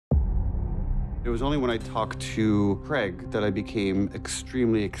It was only when I talked to Craig that I became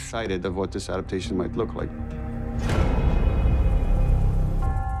extremely excited of what this adaptation might look like.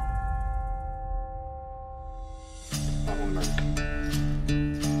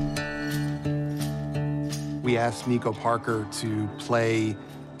 We asked Nico Parker to play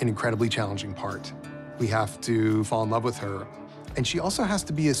an incredibly challenging part. We have to fall in love with her. And she also has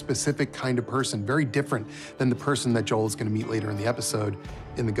to be a specific kind of person, very different than the person that Joel is going to meet later in the episode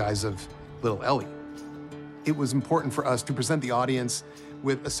in the guise of little Ellie. It was important for us to present the audience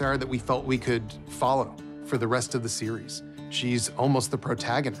with a Sarah that we felt we could follow for the rest of the series. She's almost the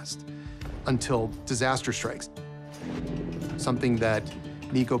protagonist until disaster strikes. Something that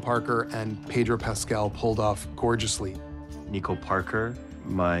Nico Parker and Pedro Pascal pulled off gorgeously. Nico Parker,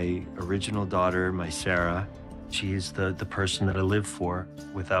 my original daughter, my Sarah, she's the person that I live for.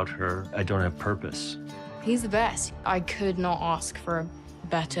 Without her, I don't have purpose. He's the best. I could not ask for a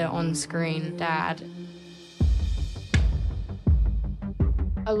better on-screen dad.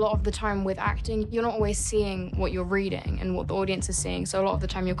 A lot of the time with acting, you're not always seeing what you're reading and what the audience is seeing. So a lot of the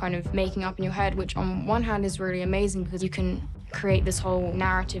time you're kind of making up in your head, which on one hand is really amazing because you can create this whole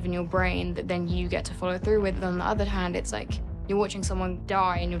narrative in your brain that then you get to follow through with. And on the other hand, it's like you're watching someone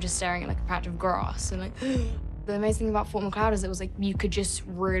die and you're just staring at like a patch of grass and like, the amazing thing about Fort McCloud is it was like you could just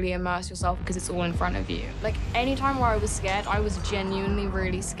really immerse yourself because it's all in front of you. Like any time where I was scared, I was genuinely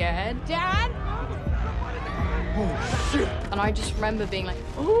really scared. Dad! Oh, shit! And I just remember being like,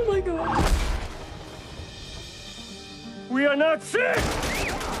 oh my God. We are not sick!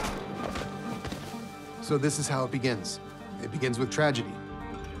 So this is how it begins. It begins with tragedy.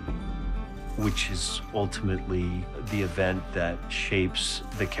 Which is ultimately the event that shapes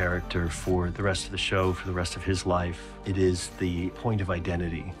the character for the rest of the show, for the rest of his life. It is the point of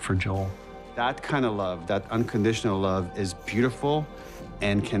identity for Joel. That kind of love, that unconditional love, is beautiful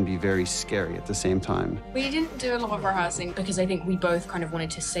and can be very scary at the same time. We didn't do a lot of rehearsing because I think we both kind of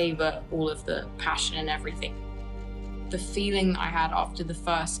wanted to savor all of the passion and everything. The feeling I had after the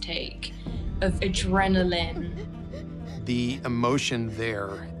first take of adrenaline. The emotion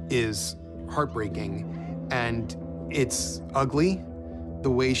there is heartbreaking, and it's ugly. The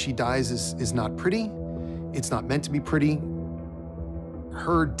way she dies is not pretty. It's not meant to be pretty.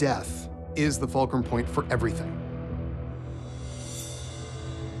 Her death is the fulcrum point for everything.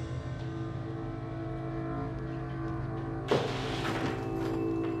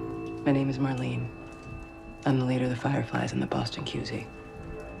 My name is Marlene. I'm the leader of the Fireflies in the Boston QZ.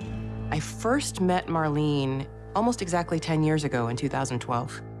 I first met Marlene almost exactly 10 years ago in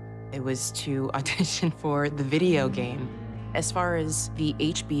 2012. It was to audition for the video game. As far as the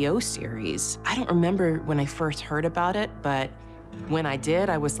HBO series, I don't remember when I first heard about it, but when I did,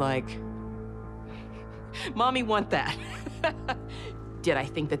 I was like, Mommy, want that. Did I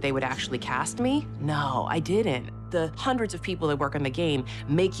think that they would actually cast me? No, I didn't. The hundreds of people that work on the game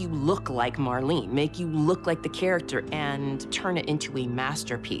make you look like Marlene, make you look like the character and turn it into a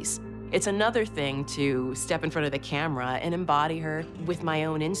masterpiece. It's another thing to step in front of the camera and embody her with my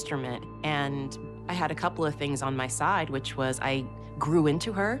own instrument. And I had a couple of things on my side, which was I grew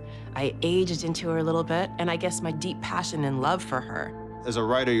into her, I aged into her a little bit, and I guess my deep passion and love for her. As a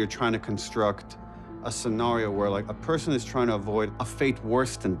writer, you're trying to construct a scenario where like a person is trying to avoid a fate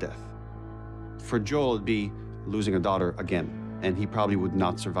worse than death. For Joel, it'd be losing a daughter again, and he probably would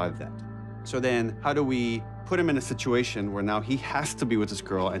not survive that. So then how do we put him in a situation where now he has to be with this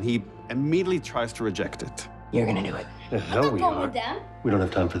girl and he immediately tries to reject it? You're gonna do it. The hell we are. We don't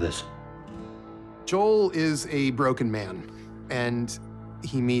have time for this. Joel is a broken man, and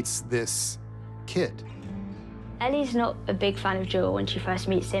he meets this kid. Ellie's not a big fan of Joel when she first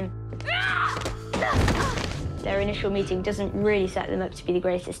meets him. Their initial meeting doesn't really set them up to be the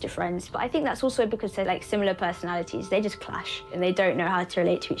greatest of friends, but I think that's also because they're like similar personalities. They just clash, and they don't know how to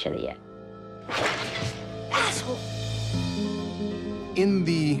relate to each other yet. Asshole! In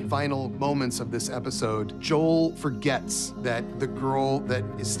the final moments of this episode, Joel forgets that the girl that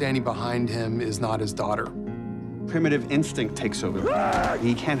is standing behind him is not his daughter. Primitive instinct takes over.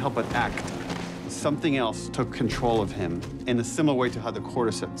 He can't help but act. Something else took control of him in a similar way to how the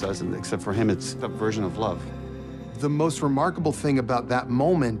cordyceps does, except for him, it's a version of love. The most remarkable thing about that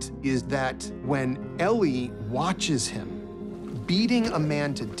moment is that when Ellie watches him beating a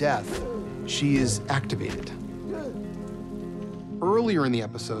man to death, she is activated. Earlier in the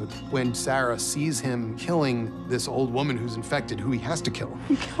episode, when Sarah sees him killing this old woman who's infected, who he has to kill,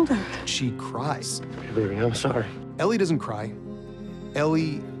 You killed her. she cries. Baby, I'm sorry. Ellie doesn't cry.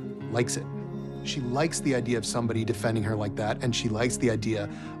 Ellie likes it. She likes the idea of somebody defending her like that, and she likes the idea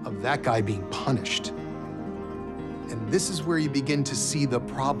of that guy being punished. And this is where you begin to see the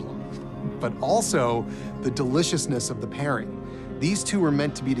problem. but also the deliciousness of the pairing. These two were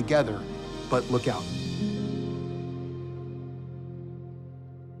meant to be together, but look out.